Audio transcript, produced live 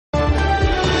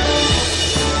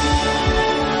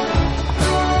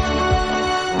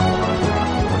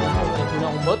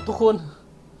ทุกคน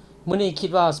มื้อนี้คิด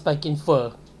ว่าจะไปกินเฟอ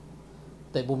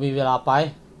แต่บ่มีเวลาไป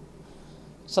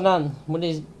ฉะนั้นมื้อ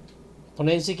นี้ตอน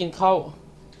นี้สิกินข้าว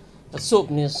ซุป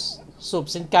นี่ซุป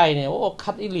เส้นไก่เนี่ยโอ้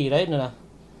คัดอีหลีเลยนะ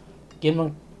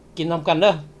กินนำกันเ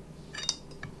ด้อ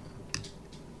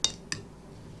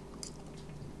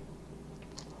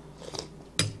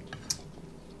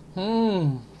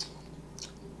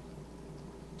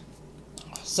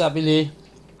แซ่บอีหลี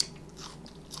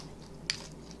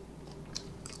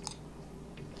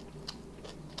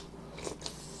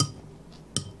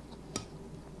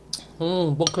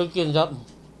บ่เคยกินครับ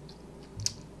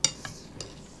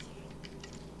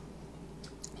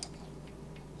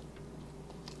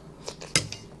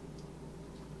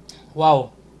ว้าว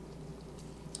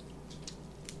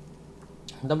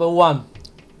number one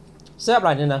แซ่บหล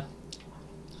ายเนี่ยนะ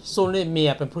ส่วนนี้เมีย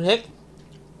เป็นผู้เฮ็ด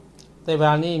แต่เว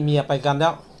ลานี้เมียไปกันแล้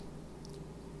ว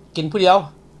กินผู้เดียว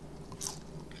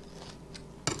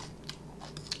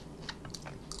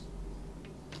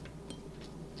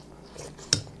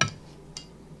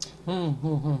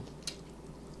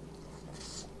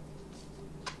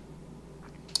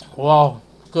ว้าว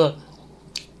เกิด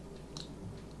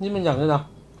นี่มันอย่างนี้นะ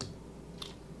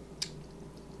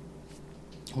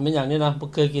เป็นอย่างนี้นะผม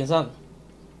เคยกินสั้น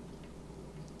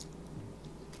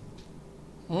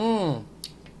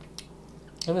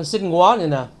นี่เป็นสิ้นงัวนี่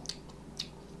นะ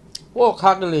โอ้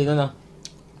คักเลยนะ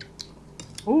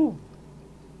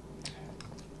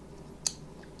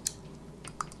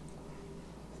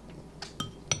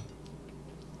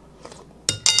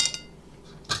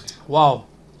ว้าว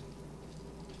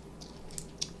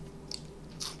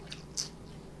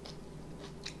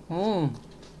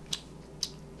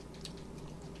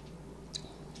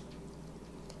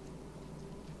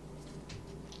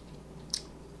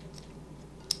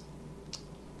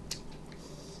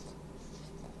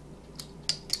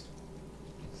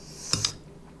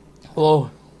โอ้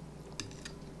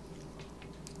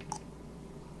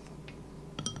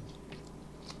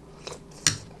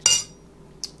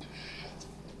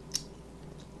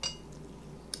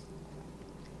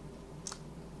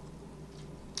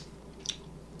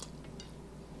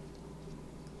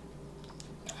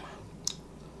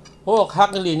โอ้คัก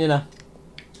เลยนี่นะ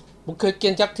ผมเคยกิ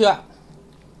นจักเทื่อ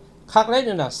คักเลย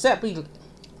นี่นะแซ่บอีก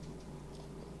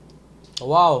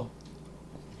ว้าว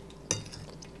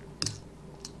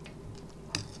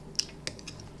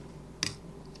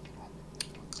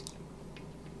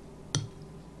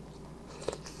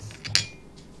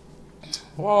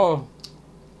ว้าว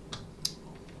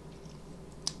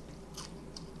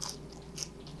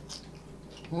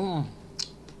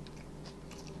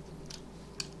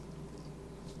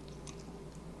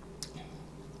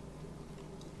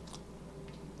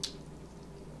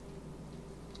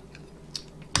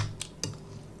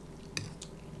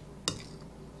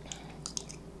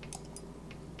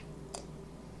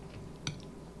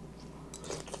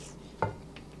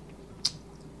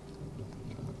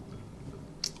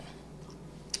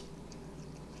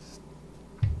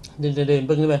เดินเ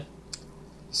บิ่งนี่ไป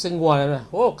ซึ่งวัวเลยนะ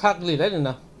โอ้คักเลยได้เลย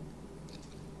นะ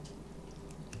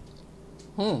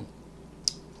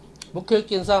บ่เคย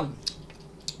กินซ้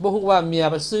ำบ่ฮู้ว่าเมีย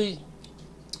ไปซื้อ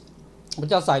มัน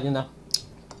จะใส่นี่นะ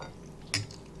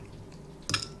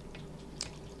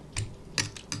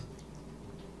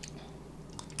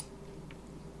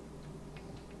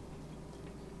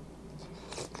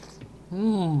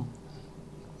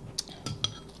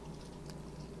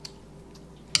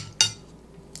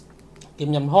กิ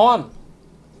นยำฮ้อน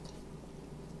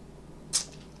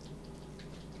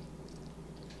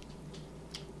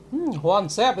ฮ้อน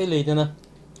แซ่บอีหลีเนี่ยนะ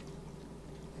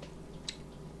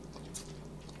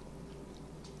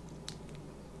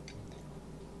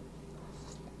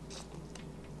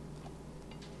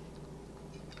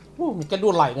มันกระดู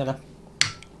กไหลเนี่ยนะ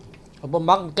ผม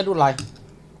มักกระดูกไหล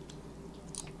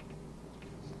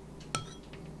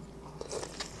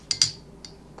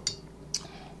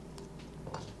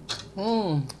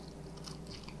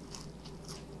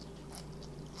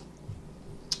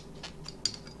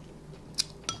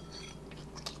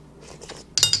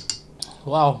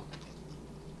ว้าว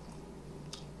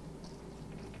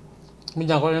มีอ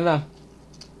ย่างไรนั่นนะ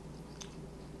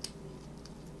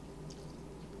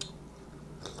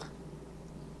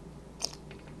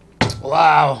ว้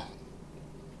าว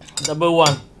number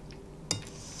one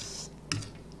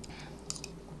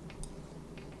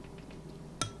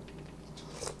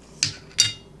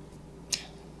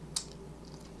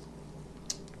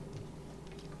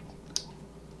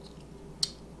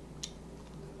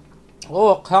โอ้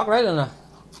คักเลยนะ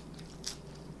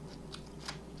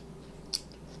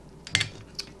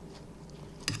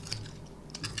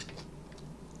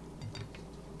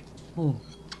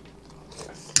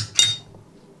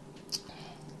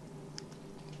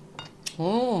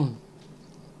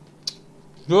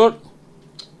good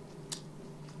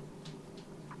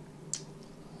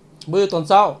มือตอนเ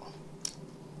ช้า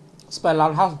สไปร้า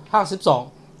น52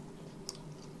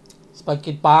สไป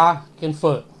กินปลากินเฟ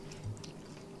อร์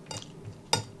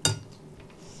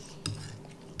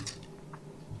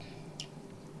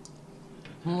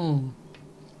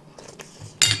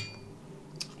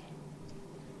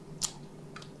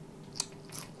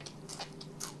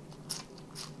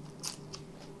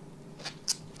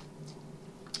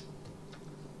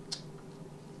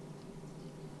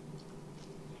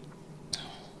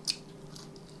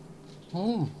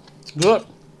good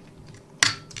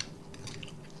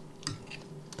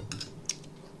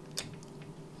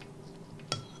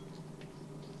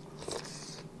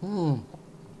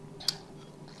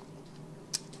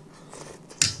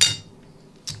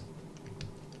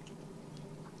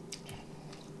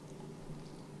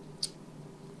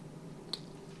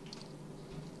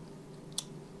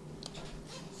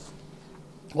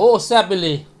โอ้แซ่บไปเล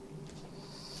ย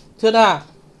เท่าน่ะ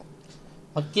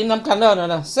มากินน้ำกันแล้วน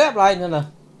ะแซ่บไรนั่นนะ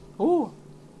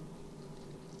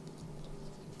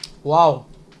ว้าว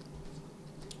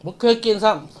ผมเคยกิน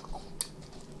ซ้ำ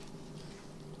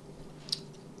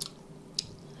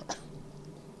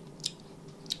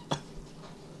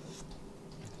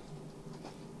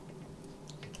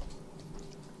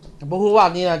บ่ฮู้ว่า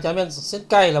นี่นะจะเป็นเส้น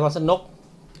ไก่หรือว่าเส้นนก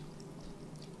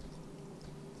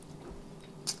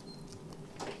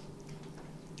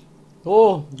โอ้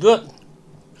เกิด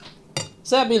แ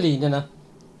ซ่บบิลีเนี่ยนะ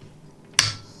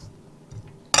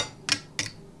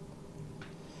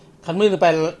คันมือไป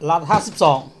ร้าน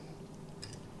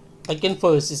52ไปกินเฟ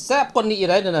อร์สิแซ่บกว่านี้อะ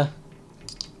ไรเนี่ยนะ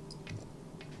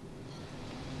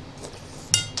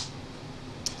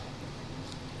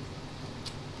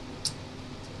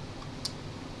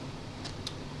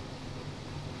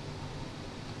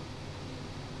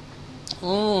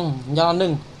อย่างหนึ่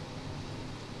ง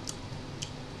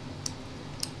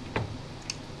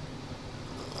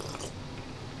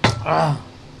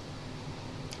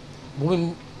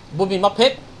บุมีมะเพ็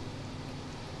ด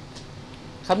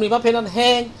คันมีมะเพ็ดนั้นแห้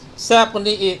งแซ่บกว่า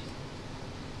นี้อีก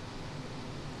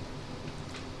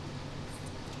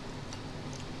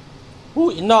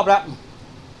อินนอบแล้ว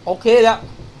โอเคแล้ว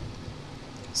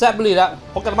แซ่บบุรีแล้ว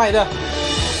พบกันใหม่เด้อ